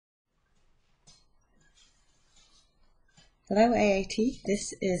Hello AAT,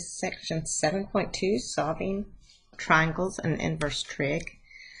 this is section 7.2, solving triangles and inverse trig.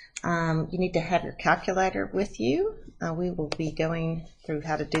 You need to have your calculator with you. We will be going through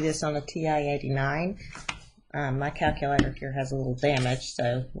how to do this on a TI-89. My calculator here has a little damage,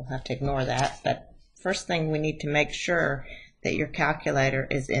 so we'll have to ignore that. But first thing, we need to make sure that your calculator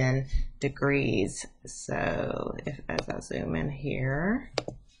is in degrees. So as I zoom in here,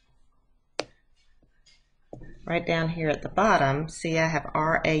 right down here at the bottom, see I have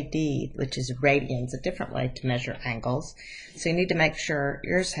RAD, which is radians, a different way to measure angles. So you need to make sure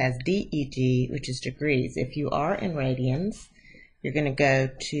yours has DEG, which is degrees. If you are in radians, you're going to go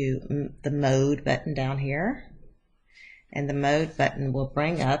to the mode button down here. And the mode button will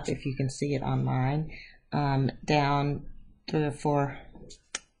bring up, if you can see it on mine, down 3 or 4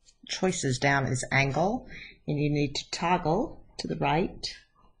 choices down is angle. And you need to toggle to the right,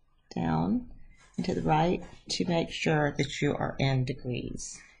 down, and to the right to make sure that you are in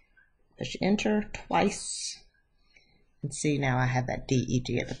degrees. Push enter twice and see now I have that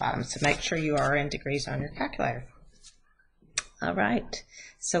DEG at the bottom. So make sure you are in degrees on your calculator. All right,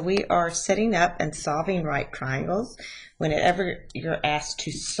 so we are setting up and solving right triangles. Whenever you're asked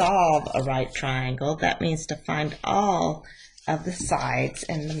to solve a right triangle, that means to find all of the sides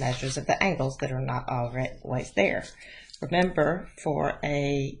and the measures of the angles that are not always there. Remember, for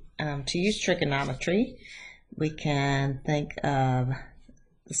to use trigonometry, we can think of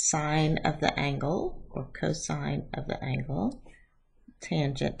the sine of the angle or cosine of the angle,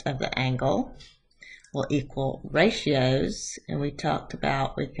 tangent of the angle will equal ratios, and we talked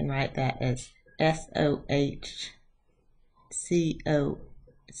about, we can write that as SOH, CAH,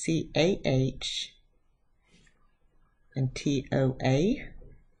 and TOA,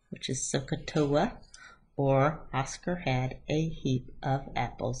 which is SOHCAHTOA, or Oscar had a heap of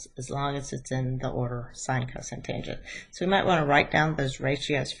apples, as long as it's in the order sine, cosine, tangent. So we might want to write down those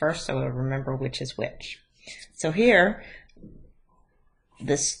ratios first so we'll remember which is which. So here,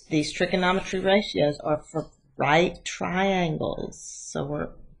 these trigonometry ratios are for right triangles. So we're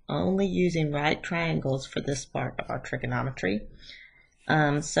only using right triangles for this part of our trigonometry.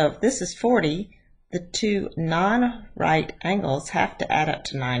 So if this is 40, the two non-right angles have to add up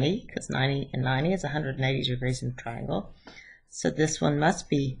to 90, because 90 and 90 is 180 degrees in a triangle. So this one must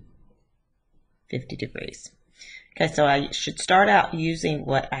be 50 degrees. Okay, so I should start out using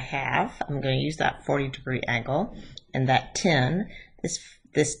what I have. I'm going to use that 40-degree angle, and that 10.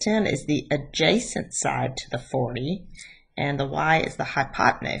 This 10 is the adjacent side to the 40, and the y is the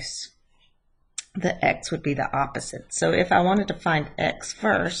hypotenuse. The x would be the opposite. So if I wanted to find x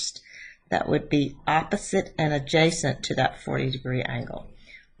first, that would be opposite and adjacent to that 40-degree angle,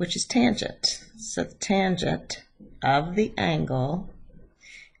 which is tangent. So the tangent of the angle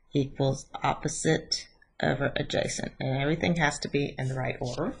equals opposite over adjacent, and everything has to be in the right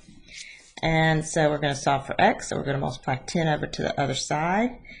order. And so we're going to solve for x, so we're going to multiply 10 over to the other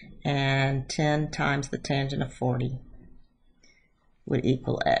side, and 10 times the tangent of 40 would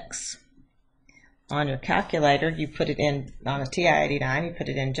equal x. On your calculator, you put it in, on a TI-89, you put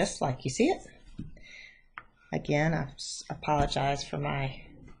it in just like you see it. Again, I apologize for my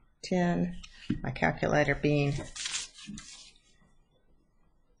calculator being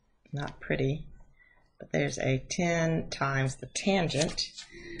not pretty, but there's a 10 times the tangent.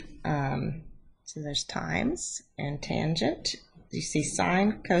 So there's times and tangent. You see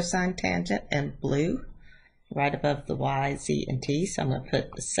sine, cosine, tangent, and blue right above the y, z, and t. So I'm going to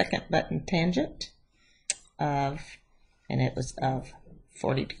put the second button tangent of, and it was of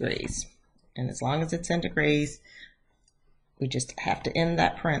 40 degrees. And as long as it's in degrees, we just have to end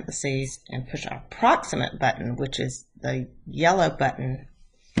that parentheses and push our approximate button, which is the yellow button,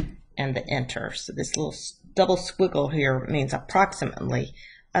 and the enter. So this little double squiggle here means approximately.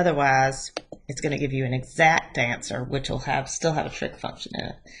 Otherwise, it's going to give you an exact answer, which will still have a trig function in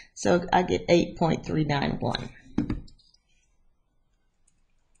it. So I get 8.391.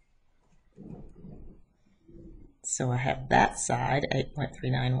 So I have that side,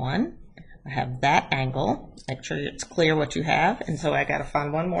 8.391. I have that angle. Make sure it's clear what you have. And so I got to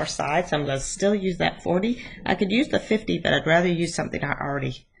find one more side. So I'm going to still use that 40. I could use the 50, but I'd rather use something I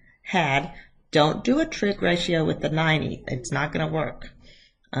already had. Don't do a trig ratio with the 90. It's not going to work.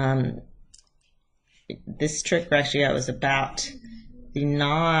 This trig ratio is about the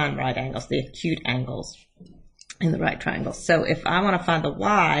non-right angles, the acute angles in the right triangle. So if I want to find the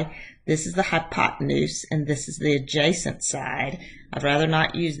y, this is the hypotenuse and this is the adjacent side. I'd rather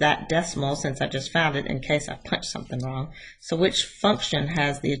not use that decimal since I just found it in case I punched something wrong. So which function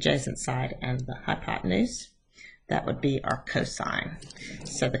has the adjacent side and the hypotenuse? That would be our cosine.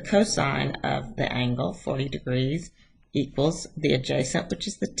 So the cosine of the angle, 40 degrees, equals the adjacent, which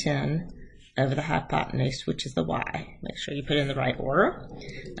is the 10, over the hypotenuse, which is the y. Make sure you put it in the right order.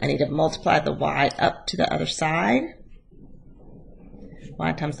 I need to multiply the y up to the other side.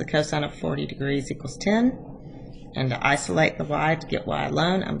 Y times the cosine of 40 degrees equals 10. And to isolate the y to get y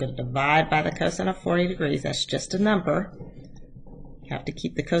alone, I'm going to divide by the cosine of 40 degrees. That's just a number. You have to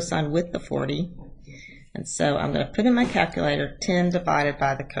keep the cosine with the 40. And so I'm going to put in my calculator 10 divided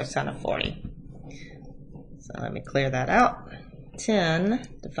by the cosine of 40. So let me clear that out. 10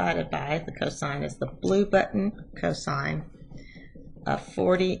 divided by the cosine is the blue button cosine of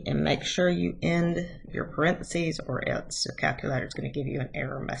 40, and make sure you end your parentheses or else your calculator is going to give you an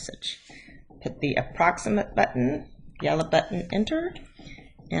error message. Put the approximate button, yellow button, enter,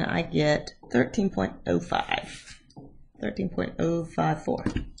 and I get 13.05,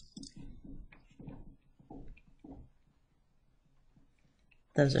 13.054.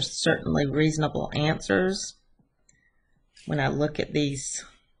 Those are certainly reasonable answers. When I look at these,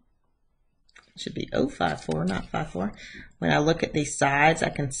 it should be 054, not 54. When I look at these sides, I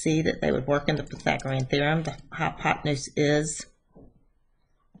can see that they would work in the Pythagorean theorem. The hypotenuse is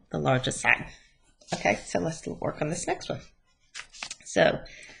the largest side. Okay, so let's work on this next one. So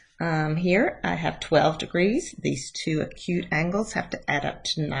here I have 12 degrees. These two acute angles have to add up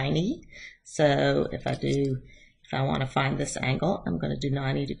to 90. So if I want to find this angle, I'm going to do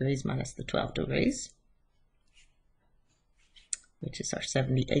 90 degrees minus the 12 degrees, which is our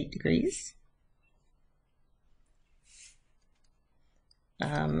 78 degrees.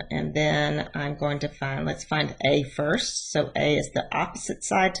 And then I'm going to let's find A first. So A is the opposite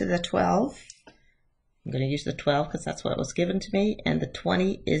side to the 12. I'm going to use the 12 because that's what was given to me. And the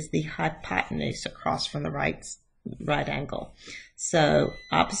 20 is the hypotenuse across from the right angle. So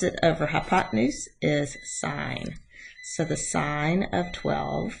opposite over hypotenuse is sine. So the sine of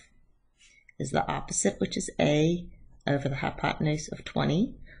 12 is the opposite, which is A, over the hypotenuse of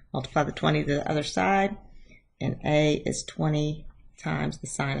 20. Multiply the 20 to the other side, and A is 20 times the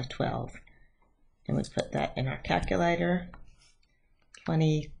sine of 12. And we put that in our calculator.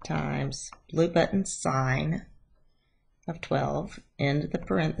 20 times blue button sine of 12 into the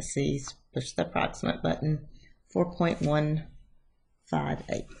parentheses, push the approximate button,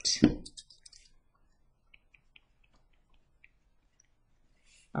 4.158.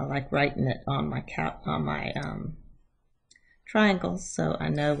 I like writing it on my triangles, so I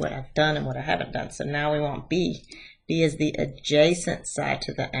know what I've done and what I haven't done. So now we want B. B is the adjacent side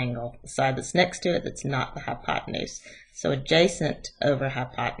to the angle, the side that's next to it that's not the hypotenuse. So adjacent over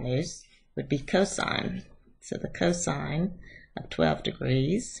hypotenuse would be cosine. So the cosine of 12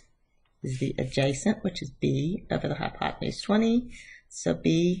 degrees is the adjacent, which is B, over the hypotenuse 20. So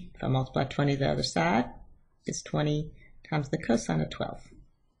B, if I multiply 20 to the other side, is 20 times the cosine of 12.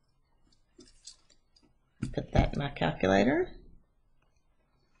 Put that in my calculator.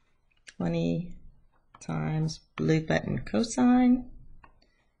 20 times blue button cosine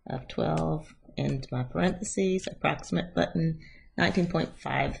of 12 into my parentheses, approximate button,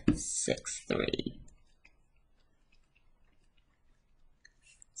 19.563.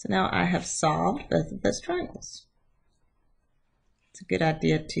 So now I have solved both of those triangles. It's a good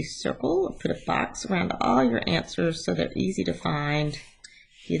idea to circle or put a box around all your answers so they're easy to find,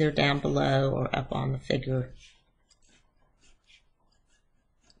 either down below or up on the figure,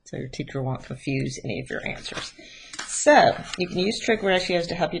 so your teacher won't confuse any of your answers. So you can use trig ratios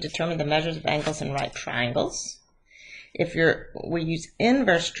to help you determine the measures of angles in right triangles. We use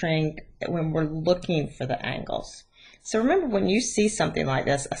inverse trig when we're looking for the angles. So remember, when you see something like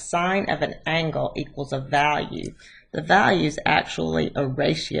this, a sine of an angle equals a value. The value is actually a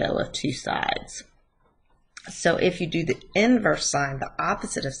ratio of two sides. So if you do the inverse sine, the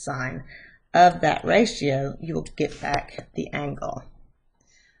opposite of sine of that ratio, you will get back the angle.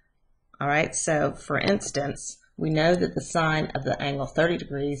 All right, so for instance, we know that the sine of the angle 30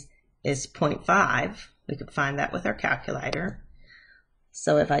 degrees is 0.5. We could find that with our calculator.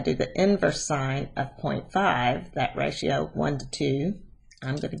 So if I do the inverse sine of 0.5, that ratio 1 to 2,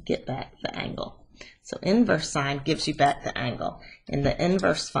 I'm going to get back the angle. So inverse sine gives you back the angle. And the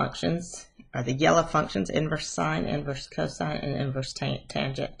inverse functions are the yellow functions: inverse sine, inverse cosine, and inverse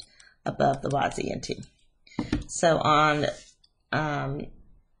tangent above the y, z, and t. So on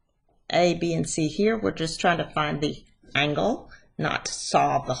A, B, and C here, we're just trying to find the angle, not to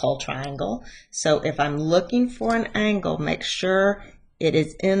solve the whole triangle. So if I'm looking for an angle, make sure it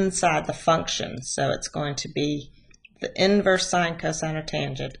is inside the function. So it's going to be the inverse sine, cosine, or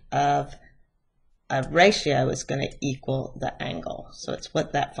tangent of a ratio is going to equal the angle. So it's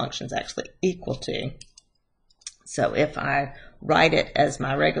what that function is actually equal to. So if I write it as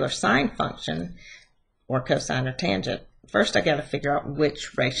my regular sine function, or cosine or tangent, first I got to figure out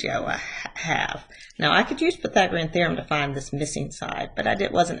which ratio I have. Now I could use Pythagorean theorem to find this missing side, but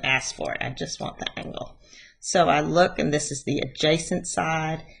wasn't asked for it. I just want the angle. So I look, and this is the adjacent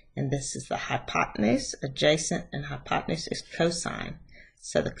side, and this is the hypotenuse. Adjacent and hypotenuse is cosine.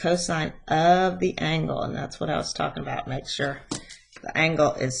 So the cosine of the angle, and that's what I was talking about. Make sure the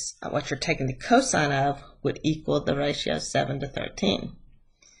angle is what you're taking the cosine of would equal the ratio 7:13.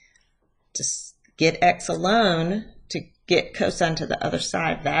 To get x alone, to get cosine to the other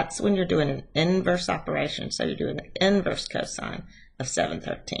side, that's when you're doing an inverse operation. So you're doing an inverse cosine of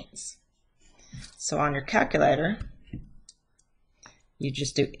 7/13. So on your calculator, you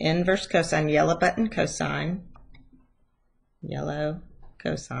just do inverse cosine, yellow button cosine, yellow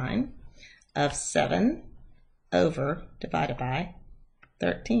cosine of 7 over divided by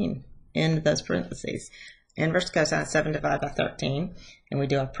 13 in those parentheses. Inverse cosine 7 divided by 13, and we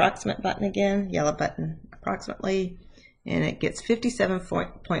do approximate button again, yellow button approximately, and it gets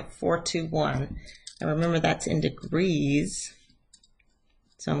 57.421. Now remember that's in degrees,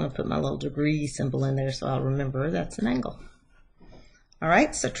 so I'm going to put my little degree symbol in there so I'll remember that's an angle. All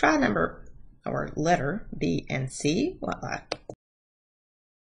right, so try number or letter B and C.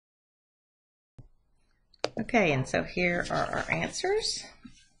 Okay, and so here are our answers.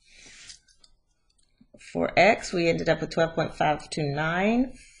 For X, we ended up with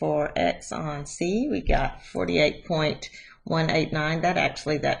 12.529. For X on C, we got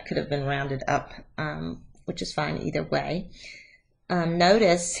 48.189. That could have been rounded up, which is fine either way.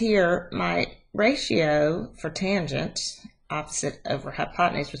 Notice here my ratio for tangent, opposite over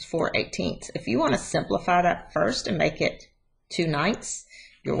hypotenuse, was 4/18. If you want to simplify that first and make it 2/9,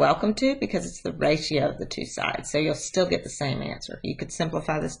 you're welcome to, because it's the ratio of the two sides. So you'll still get the same answer. You could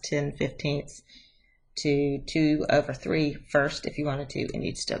simplify this 10/15 to 2/3 first if you wanted to, and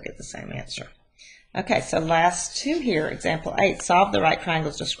you'd still get the same answer. Okay, so last two here, example 8, solve the right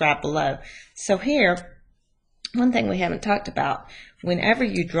triangles described below. So here, one thing we haven't talked about, whenever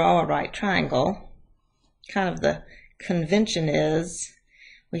you draw a right triangle, kind of the convention is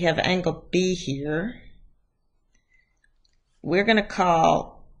we have angle B here. We're going to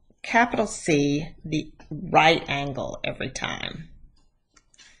call capital C the right angle every time.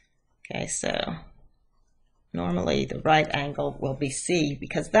 Okay, so normally the right angle will be C,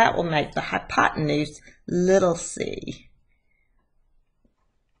 because that will make the hypotenuse little c.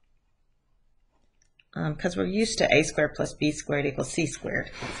 Because we're used to a squared plus b squared equals c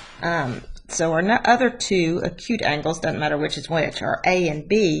squared. So our other two acute angles, doesn't matter which is which, are A and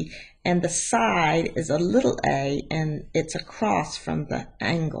B, and the side is a little a, and it's across from the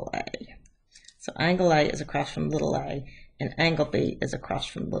angle A. So angle A is across from little a, and angle B is across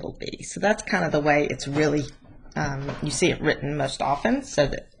from little b. So that's kind of the way it's really, you see it written most often, so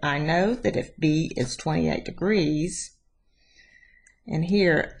that I know that if B is 28 degrees, and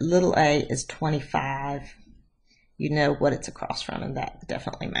here little a is 25, you know what it's across from, and that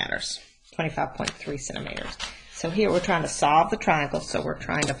definitely matters. 25.3 centimeters. So here we're trying to solve the triangle, so we're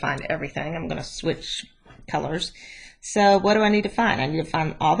trying to find everything. I'm going to switch colors. So what do I need to find? I need to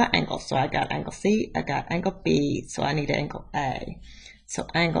find all the angles. So I got angle C, I got angle B, so I need angle A. So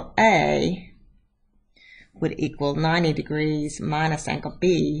angle A would equal 90 degrees minus angle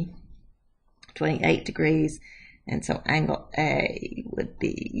B, 28 degrees. And so angle A would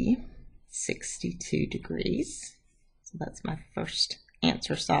be 62 degrees. So that's my first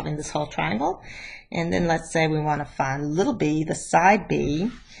answer solving this whole triangle. And then let's say we want to find little b, the side B.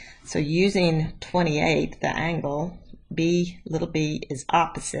 So using 28, the angle B, little b is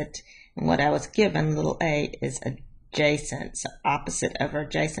opposite. And what I was given, little a is adjacent. So opposite over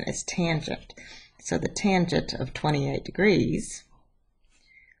adjacent is tangent. So the tangent of 28 degrees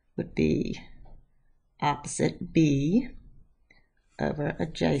would be opposite B over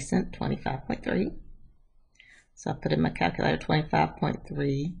adjacent 25.3. So I'll put in my calculator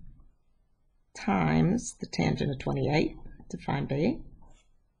 25.3 times the tangent of 28 to find B.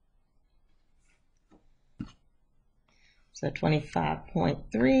 So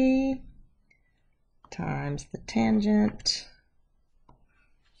 25.3 times the tangent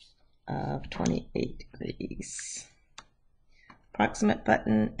of 28 degrees. Approximate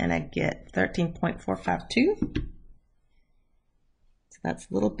button, and I get 13.452. So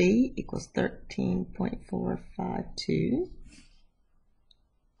that's little b equals 13.452.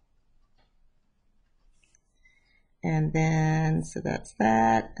 And then, so that's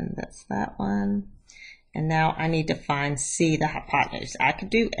that, and that's that one. And now I need to find C, the hypotenuse. I could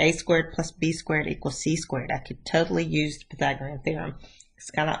do a squared plus b squared equals c squared. I could totally use the Pythagorean theorem.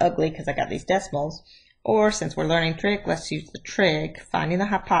 It's kind of ugly because I got these decimals. Or since we're learning trig, let's use the trig, finding the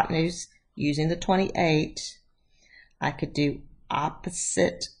hypotenuse using the 28, I could do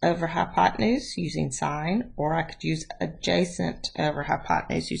opposite over hypotenuse using sine, or I could use adjacent over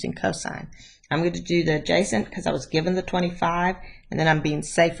hypotenuse using cosine. I'm going to do the adjacent because I was given the 25, and then I'm being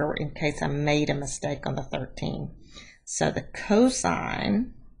safer in case I made a mistake on the 13. So the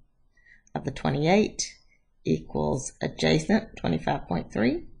cosine of the 28 equals adjacent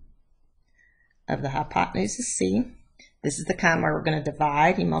 25.3 of the hypotenuse is C. This is the kind where we're going to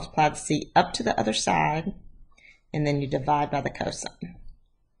divide. You multiply the C up to the other side, and then you divide by the cosine.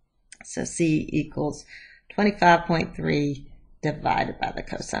 So C equals 25.3 divided by the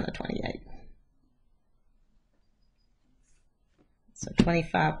cosine of 28. So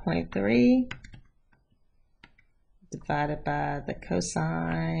 25.3 divided by the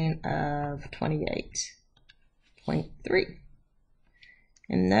cosine of 28.3.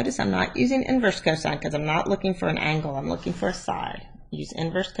 And notice I'm not using inverse cosine because I'm not looking for an angle. I'm looking for a side. Use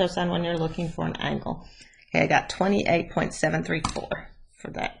inverse cosine when you're looking for an angle. Okay, I got 28.734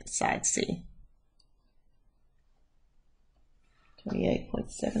 for that side C.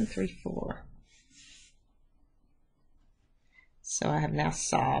 28.734. So I have now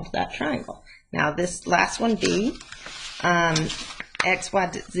solved that triangle. Now this last one, B, X,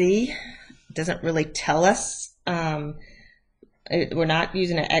 Y, Z, doesn't really tell us. We're not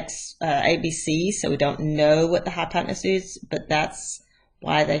using an ABC, so we don't know what the hypotenuse is, but that's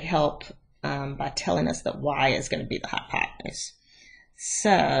why they help by telling us that Y is going to be the hypotenuse.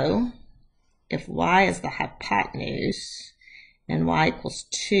 So if Y is the hypotenuse and Y equals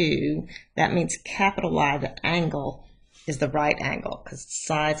 2, that means capital Y, the angle, is the right angle because the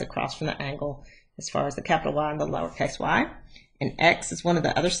side's across from the angle as far as the capital Y and the lowercase y. And X is one of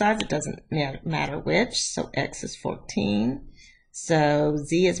the other sides. It doesn't matter which, so X is 14. So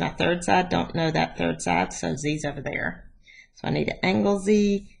Z is my third side. Don't know that third side, so Z's over there. So I need an angle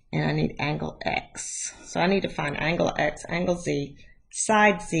Z and I need angle X. So I need to find angle X, angle Z,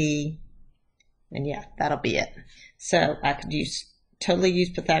 side Z, and yeah, that'll be it. So I could totally use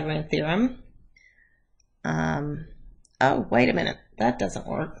Pythagorean theorem. Oh, wait a minute, that doesn't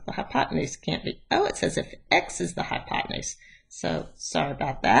work. The hypotenuse can't be, oh, it says if X is the hypotenuse. So sorry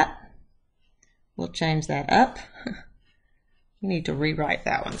about that. We'll change that up. You need to rewrite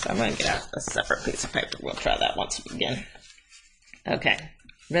that one. So I'm going to get out a separate piece of paper. We'll try that once again. Okay,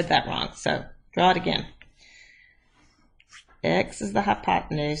 read that wrong. So draw it again. X is the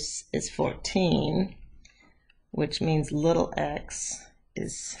hypotenuse is 14, which means little x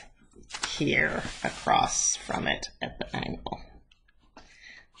is here across from it at the angle.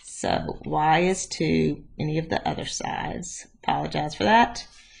 So y is 2, any of the other sides. Apologize for that.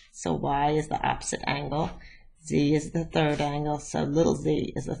 So y is the opposite angle. Z is the third angle, so little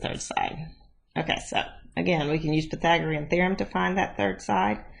z is the third side. Okay, so again, we can use Pythagorean theorem to find that third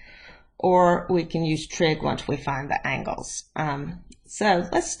side, or we can use trig once we find the angles. So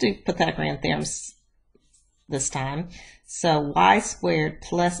let's do Pythagorean theorems this time. So y squared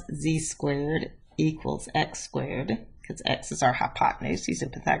plus z squared equals x squared, because x is our hypotenuse using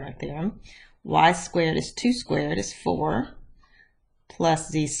Pythagorean theorem. Y squared is 2 squared is 4, plus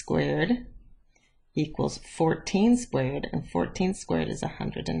z squared equals 14 squared, and 14 squared is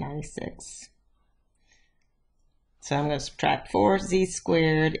 196. So I'm going to subtract 4. Z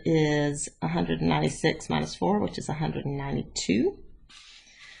squared is 196 minus 4, which is 192.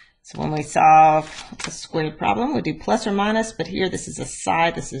 So when we solve a squared problem, we do plus or minus, but here this is a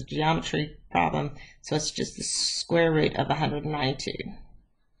side, this is a geometry problem, so it's just the square root of 192.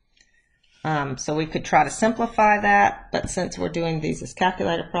 So we could try to simplify that, but since we're doing these as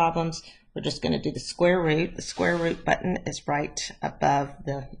calculator problems, we're just going to do the square root. The square root button is right above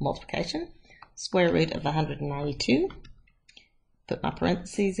the multiplication. Square root of 192. Put my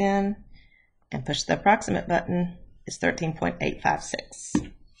parentheses in and push the approximate button. Is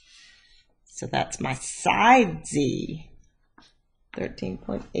 13.856. So that's my side Z,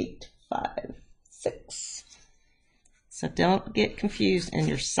 13.856. So don't get confused in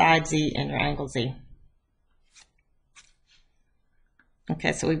your side Z and your angle Z.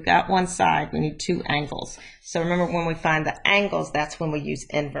 Okay, so we've got one side, we need 2 angles. So remember, when we find the angles, that's when we use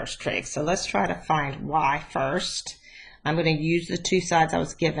inverse trig. So let's try to find y first. I'm going to use the 2 sides I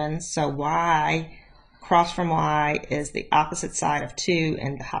was given. So y, across from y, is the opposite side of 2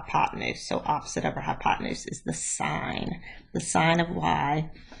 and the hypotenuse. So opposite over hypotenuse is the sine. The sine of y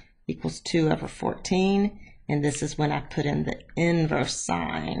equals 2 over 14. And this is when I put in the inverse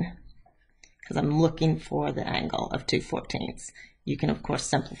sine, because I'm looking for the angle of 2/14. You can, of course,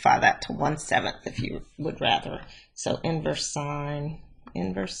 simplify that to 1/7 if you would rather. So inverse sine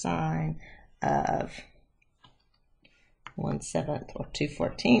of 1/7 or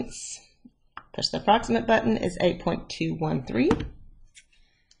 2/14 Push the approximate button is 8.213.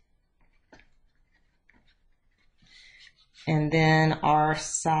 And then our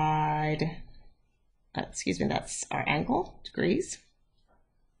side, that's our angle, degrees.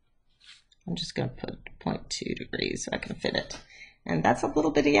 I'm just going to put 0.2 degrees so I can fit it. And that's a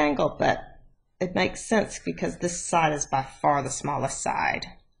little bitty angle, but it makes sense because this side is by far the smallest side.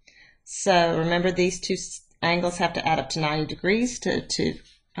 So remember, these two angles have to add up to 90 degrees to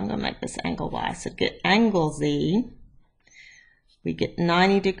I'm going to make this angle Y. So to get angle Z, we get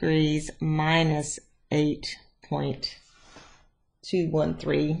 90 degrees minus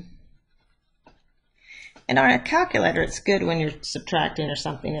 8.213. And on a calculator, it's good when you're subtracting or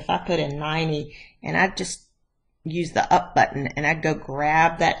something. If I put in 90 and I just use the up button and I go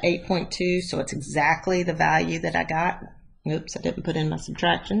grab that 8.2, so it's exactly the value that I got. Oops, I didn't put in my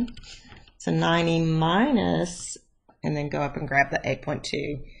subtraction. So 90 minus, and then go up and grab the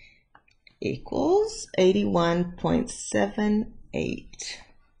 8.2 equals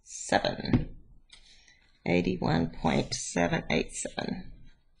 81.787. 81.787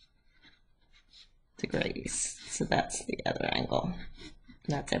 degrees. So that's the other angle. And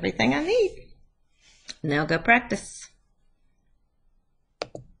that's everything I need. Now go practice.